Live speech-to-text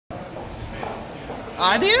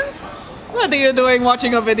Audience? What are you doing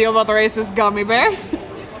watching a video about racist gummy bears?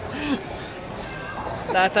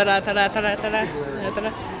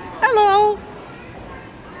 Hello!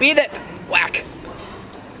 Beat it! Whack!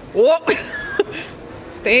 Whoop!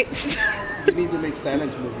 Stay. You need to make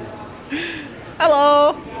silent movies.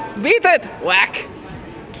 Hello! Beat it! Whack!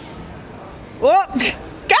 Whoop!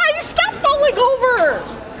 Guys, stop falling over!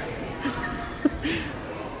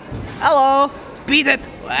 Hello! Beat it!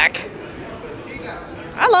 Whack!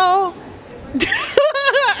 Hello!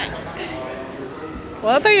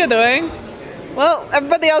 What are you doing? Well,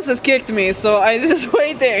 everybody else has kicked me, so I just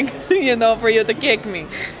waiting, you know, for you to kick me.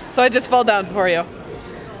 So I just fell down for you.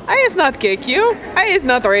 I is not kick you. I is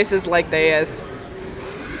not racist like they is.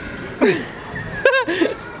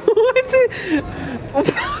 What the?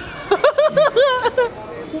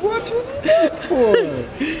 What was that for?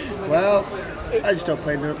 Well, I just don't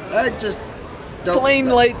play no. I just don't. Plain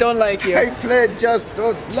like don't like you. I play just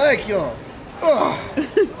don't like you. Oh.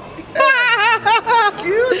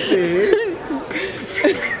 Excuse me.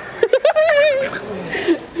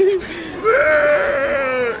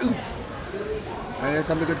 And here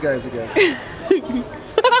come the good guys again.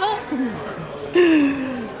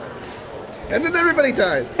 And then everybody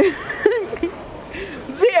died.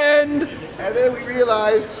 The end. And then we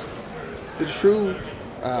realized the true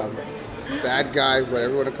bad guy, whatever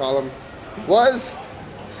you want to call him, was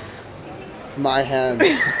my hand.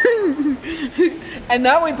 And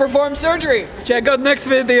now we perform surgery. Check out next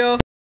video.